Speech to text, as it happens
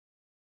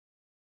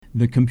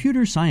The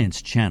Computer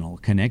Science Channel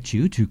connects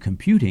you to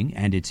computing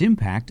and its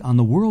impact on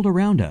the world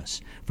around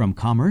us, from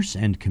commerce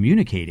and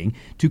communicating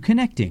to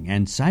connecting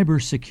and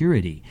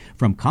cybersecurity,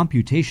 from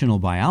computational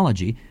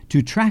biology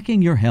to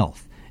tracking your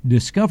health.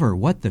 Discover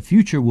what the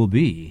future will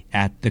be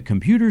at the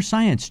Computer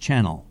Science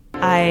Channel.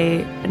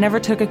 I never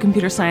took a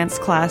computer science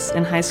class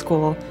in high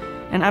school,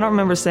 and I don't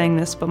remember saying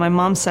this, but my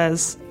mom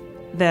says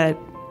that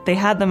they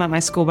had them at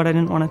my school, but I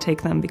didn't want to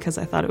take them because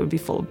I thought it would be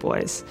full of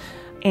boys.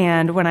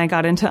 And when I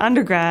got into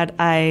undergrad,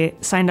 I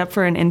signed up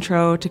for an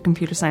intro to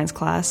computer science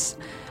class.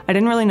 I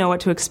didn't really know what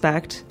to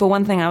expect, but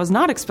one thing I was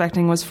not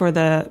expecting was for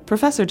the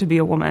professor to be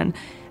a woman.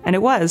 And it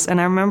was.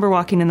 And I remember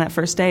walking in that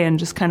first day and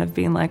just kind of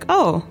being like,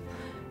 oh,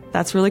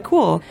 that's really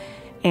cool.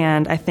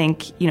 And I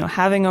think,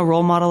 having a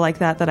role model like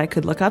that I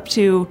could look up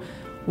to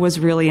was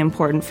really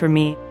important for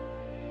me.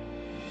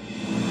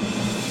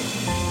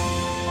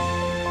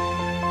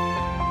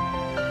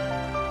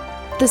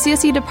 The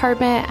CSE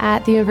department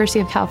at the University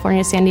of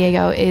California, San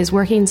Diego is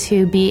working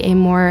to be a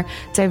more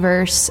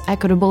diverse,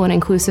 equitable, and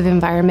inclusive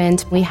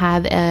environment. We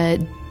have a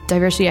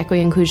Diversity,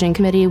 Equity, Inclusion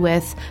Committee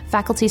with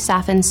faculty,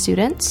 staff, and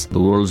students.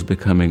 The world is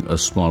becoming a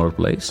smaller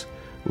place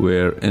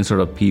where instead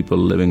of people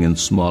living in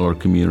smaller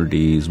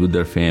communities with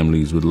their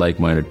families, with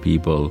like-minded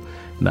people,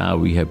 now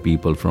we have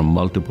people from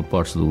multiple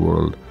parts of the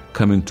world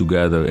coming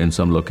together in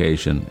some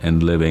location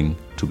and living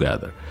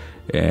together.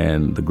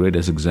 And the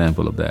greatest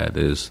example of that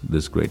is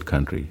this great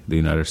country, the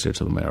United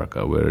States of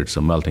America, where it's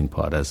a melting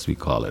pot, as we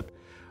call it.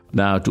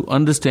 Now, to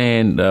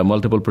understand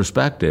multiple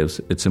perspectives,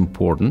 it's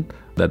important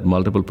that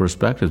multiple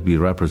perspectives be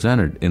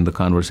represented in the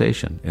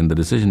conversation, in the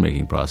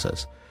decision-making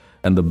process.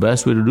 And the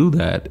best way to do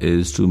that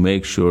is to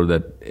make sure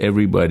that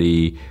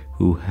everybody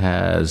who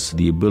has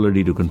the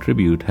ability to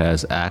contribute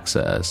has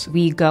access.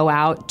 We go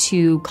out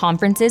to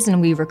conferences and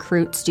we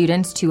recruit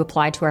students to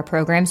apply to our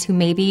programs who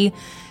maybe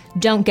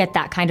don't get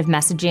that kind of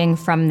messaging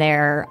from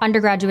their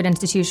undergraduate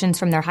institutions,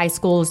 from their high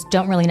schools,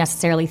 don't really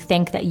necessarily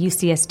think that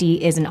UCSD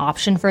is an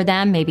option for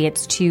them. Maybe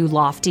it's too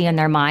lofty in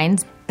their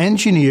minds.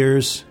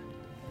 Engineers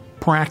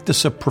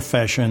practice a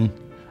profession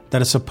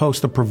that is supposed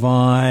to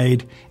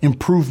provide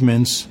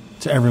improvements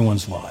to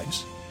everyone's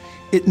lives.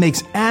 It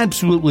makes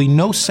absolutely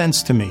no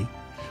sense to me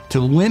to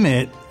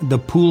limit the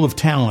pool of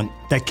talent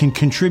that can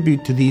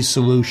contribute to these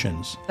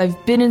solutions.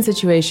 I've been in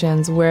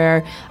situations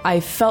where I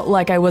felt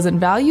like I wasn't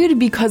valued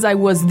because I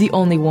was the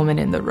only woman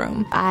in the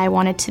room. I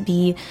wanted to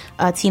be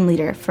a team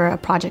leader for a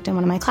project in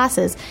one of my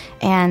classes,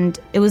 and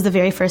it was the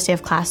very first day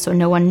of class, so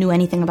no one knew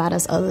anything about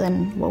us other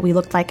than what we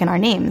looked like and our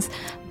names.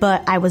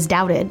 But I was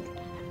doubted.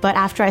 But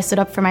after I stood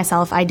up for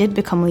myself, I did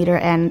become leader,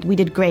 and we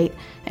did great.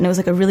 And it was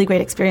like a really great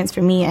experience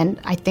for me,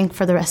 and I think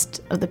for the rest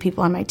of the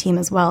people on my team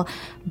as well.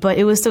 But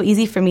it was so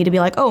easy for me to be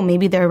like, oh,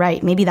 maybe they're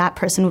right. Maybe that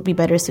person would be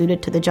better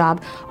suited to the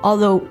job,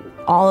 although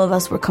all of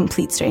us were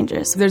complete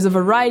strangers. There's a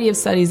variety of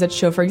studies that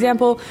show, for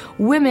example,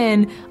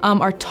 women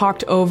are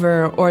talked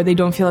over, or they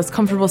don't feel as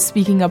comfortable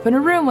speaking up in a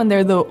room when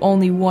they're the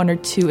only one or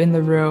two in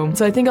the room.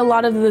 So I think a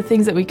lot of the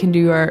things that we can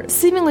do are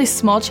seemingly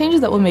small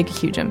changes that will make a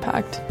huge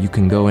impact. You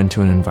can go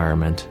into an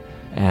environment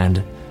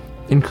and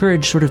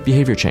encourage sort of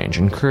behavior change,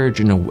 encourage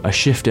a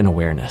shift in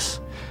awareness,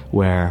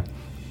 where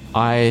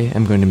I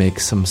am going to make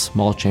some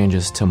small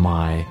changes to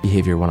my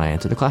behavior when I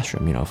enter the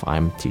classroom. If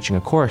I'm teaching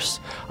a course,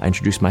 I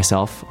introduce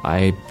myself,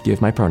 I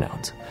give my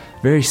pronouns.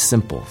 Very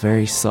simple,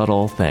 very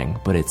subtle thing,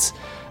 but it's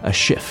a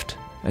shift,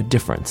 a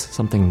difference,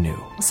 something new.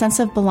 A sense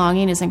of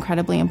belonging is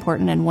incredibly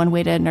important, and one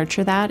way to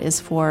nurture that is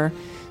for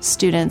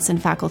students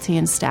and faculty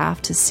and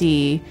staff to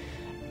see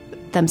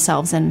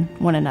themselves and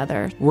one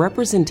another.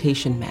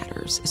 Representation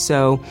matters.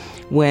 So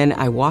when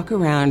I walk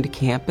around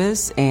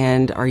campus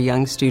and our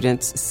young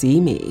students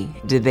see me,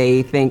 do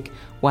they think,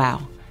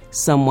 wow,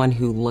 someone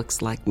who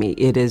looks like me?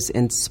 It is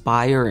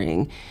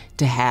inspiring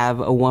to have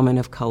a woman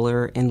of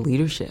color in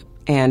leadership.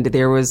 And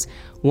there was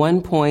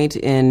one point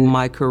in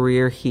my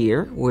career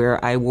here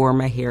where I wore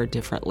my hair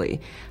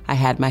differently. I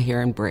had my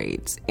hair in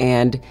braids,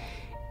 and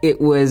it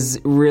was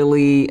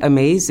really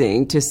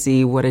amazing to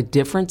see what a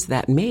difference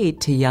that made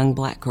to young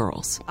black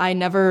girls. I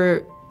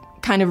never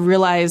kind of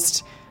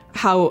realized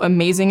how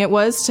amazing it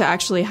was to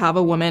actually have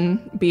a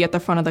woman be at the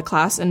front of the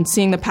class, and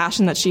seeing the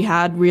passion that she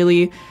had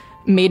really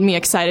made me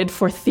excited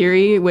for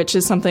theory, which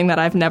is something that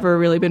I've never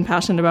really been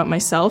passionate about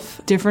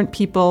myself. Different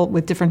people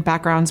with different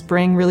backgrounds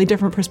bring really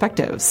different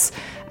perspectives,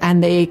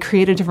 and they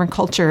create a different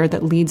culture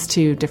that leads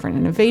to different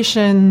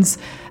innovations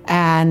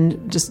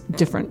and just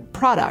different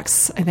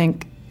products. I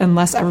think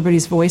unless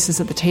everybody's voice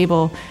is at the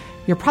table,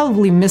 you're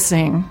probably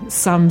missing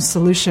some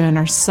solution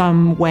or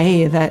some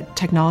way that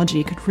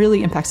technology could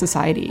really impact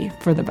society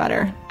for the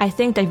better. I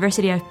think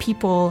diversity of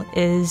people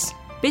is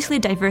basically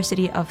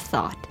diversity of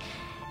thought.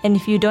 And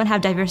if you don't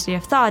have diversity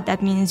of thought,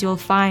 that means you'll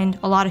find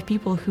a lot of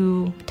people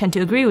who tend to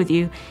agree with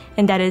you.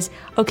 And that is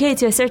okay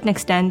to a certain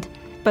extent,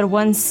 but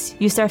once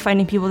you start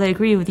finding people that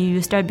agree with you,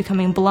 you start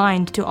becoming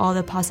blind to all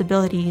the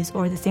possibilities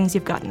or the things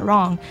you've gotten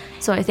wrong.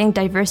 So I think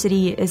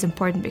diversity is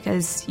important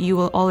because you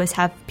will always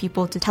have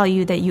people to tell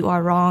you that you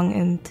are wrong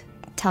and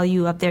tell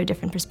you of their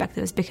different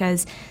perspectives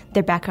because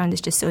their background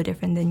is just so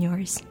different than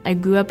yours. I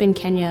grew up in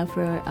Kenya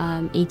for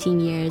 18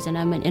 years, and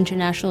I'm an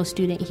international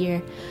student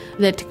here.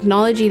 The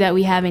technology that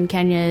we have in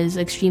Kenya is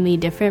extremely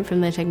different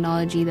from the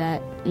technology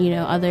that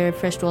other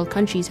first world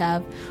countries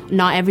have.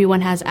 Not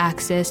everyone has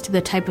access to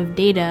the type of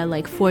data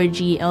like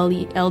 4G,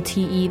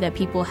 LTE that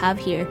people have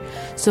here.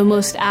 So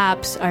most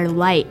apps are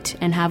light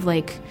and have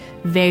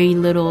very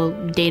little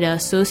data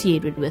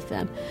associated with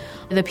them.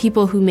 The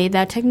people who made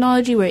that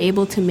technology were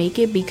able to make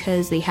it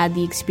because they had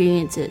the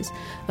experiences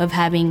of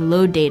having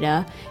low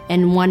data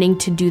and wanting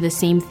to do the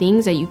same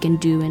things that you can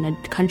do in a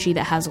country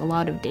that has a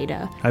lot of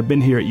data. I've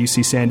been here at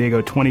UC San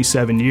Diego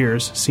 27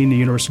 years, seen the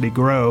university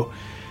grow,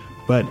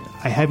 but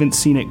I haven't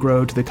seen it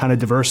grow to the kind of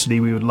diversity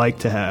we would like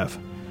to have.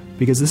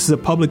 Because this is a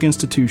public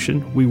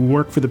institution. We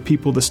work for the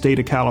people of the state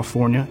of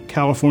California.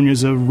 California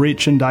is a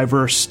rich and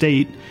diverse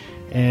state,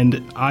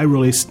 and I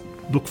really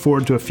look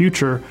forward to a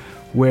future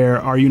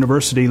where our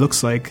university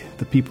looks like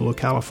the people of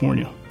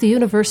California. The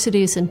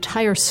university's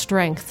entire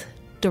strength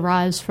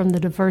derives from the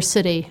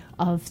diversity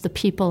of the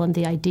people and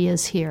the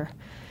ideas here.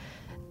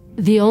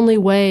 The only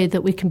way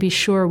that we can be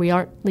sure we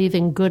aren't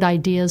leaving good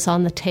ideas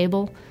on the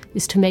table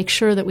is to make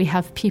sure that we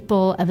have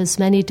people of as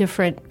many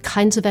different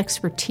kinds of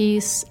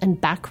expertise and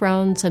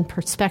backgrounds and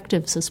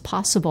perspectives as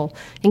possible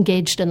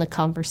engaged in the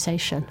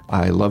conversation.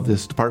 I love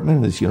this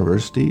department, this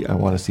university. I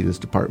want to see this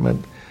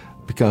department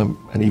become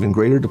an even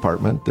greater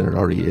department than it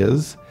already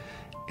is.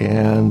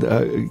 And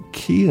a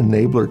key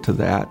enabler to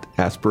that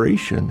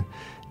aspiration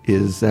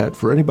is that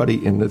for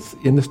anybody in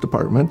this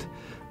department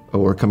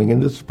or coming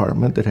into this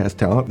department that has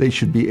talent, they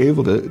should be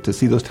able to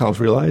see those talents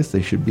realized.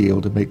 They should be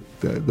able to make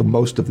the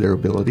most of their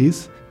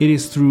abilities. It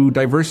is through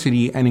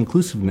diversity and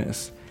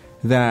inclusiveness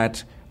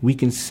that we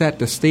can set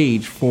the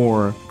stage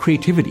for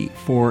creativity,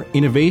 for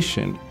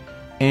innovation,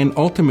 and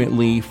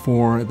ultimately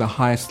for the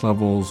highest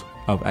levels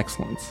of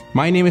excellence.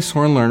 My name is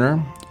Soren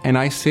Lerner, and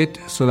I sit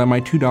so that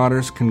my two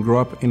daughters can grow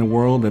up in a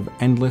world of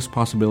endless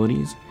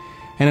possibilities,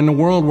 and in a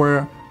world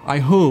where I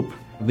hope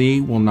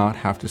they will not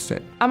have to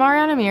sit. I'm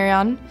Ariana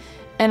Mirion,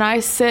 and I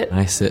sit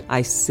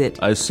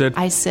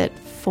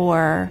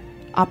for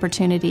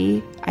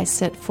opportunity, I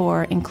sit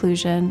for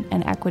inclusion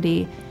and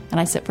equity, and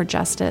I sit for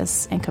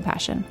justice and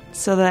compassion.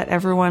 So that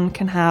everyone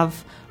can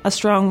have a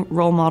strong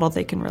role model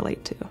they can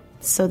relate to.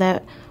 So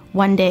that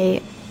one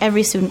day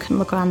every student can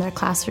look around their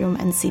classroom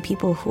and see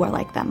people who are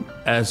like them.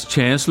 As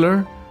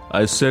chancellor,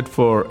 I sit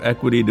for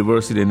equity,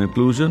 diversity, and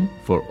inclusion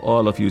for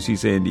all of UC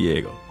San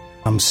Diego.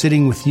 I'm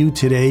sitting with you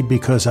today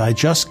because I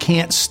just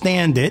can't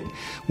stand it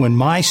when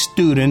my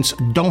students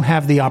don't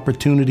have the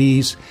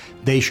opportunities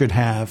they should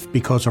have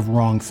because of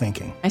wrong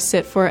thinking. I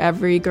sit for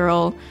every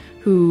girl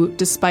who,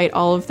 despite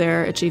all of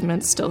their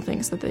achievements, still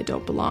thinks that they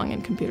don't belong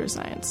in computer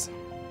science.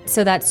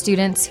 So that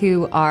students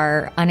who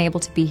are unable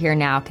to be here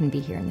now can be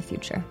here in the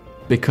future.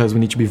 Because we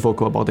need to be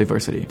vocal about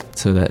diversity,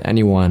 so that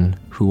anyone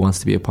who wants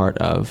to be a part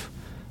of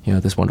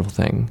this wonderful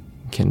thing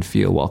can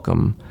feel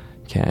welcome,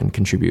 can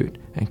contribute,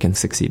 and can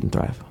succeed and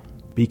thrive.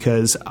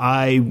 Because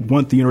I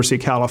want the University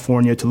of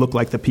California to look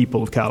like the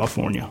people of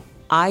California.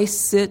 I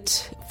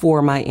sit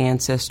for my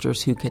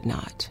ancestors who could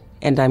not.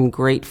 And I'm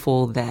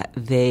grateful that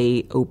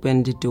they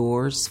opened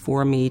doors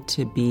for me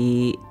to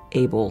be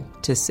able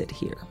to sit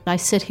here. I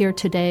sit here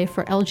today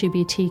for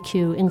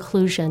LGBTQ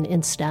inclusion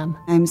in STEM.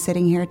 I'm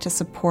sitting here to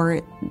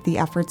support the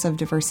efforts of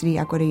diversity,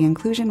 equity, and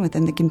inclusion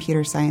within the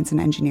computer science and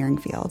engineering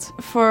field.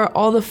 For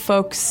all the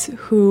folks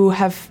who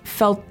have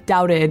felt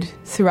doubted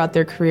throughout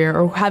their career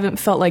or who haven't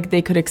felt like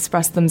they could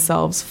express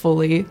themselves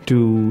fully.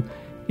 To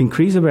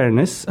increase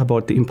awareness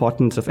about the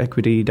importance of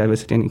equity,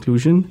 diversity, and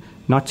inclusion,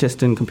 not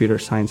just in computer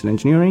science and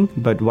engineering,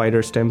 but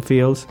wider STEM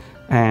fields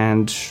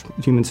and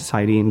human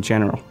society in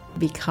general.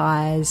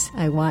 Because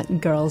I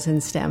want girls in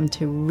STEM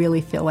to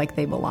really feel like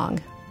they belong.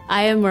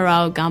 I am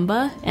Marao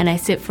Gamba, and I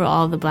sit for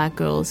all the Black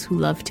girls who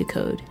love to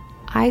code.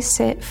 I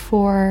sit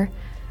for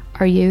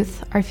our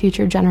youth, our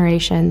future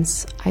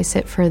generations. I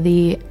sit for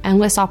the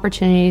endless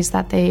opportunities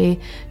that they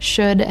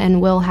should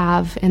and will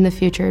have in the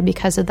future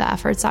because of the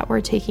efforts that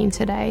we're taking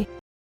today.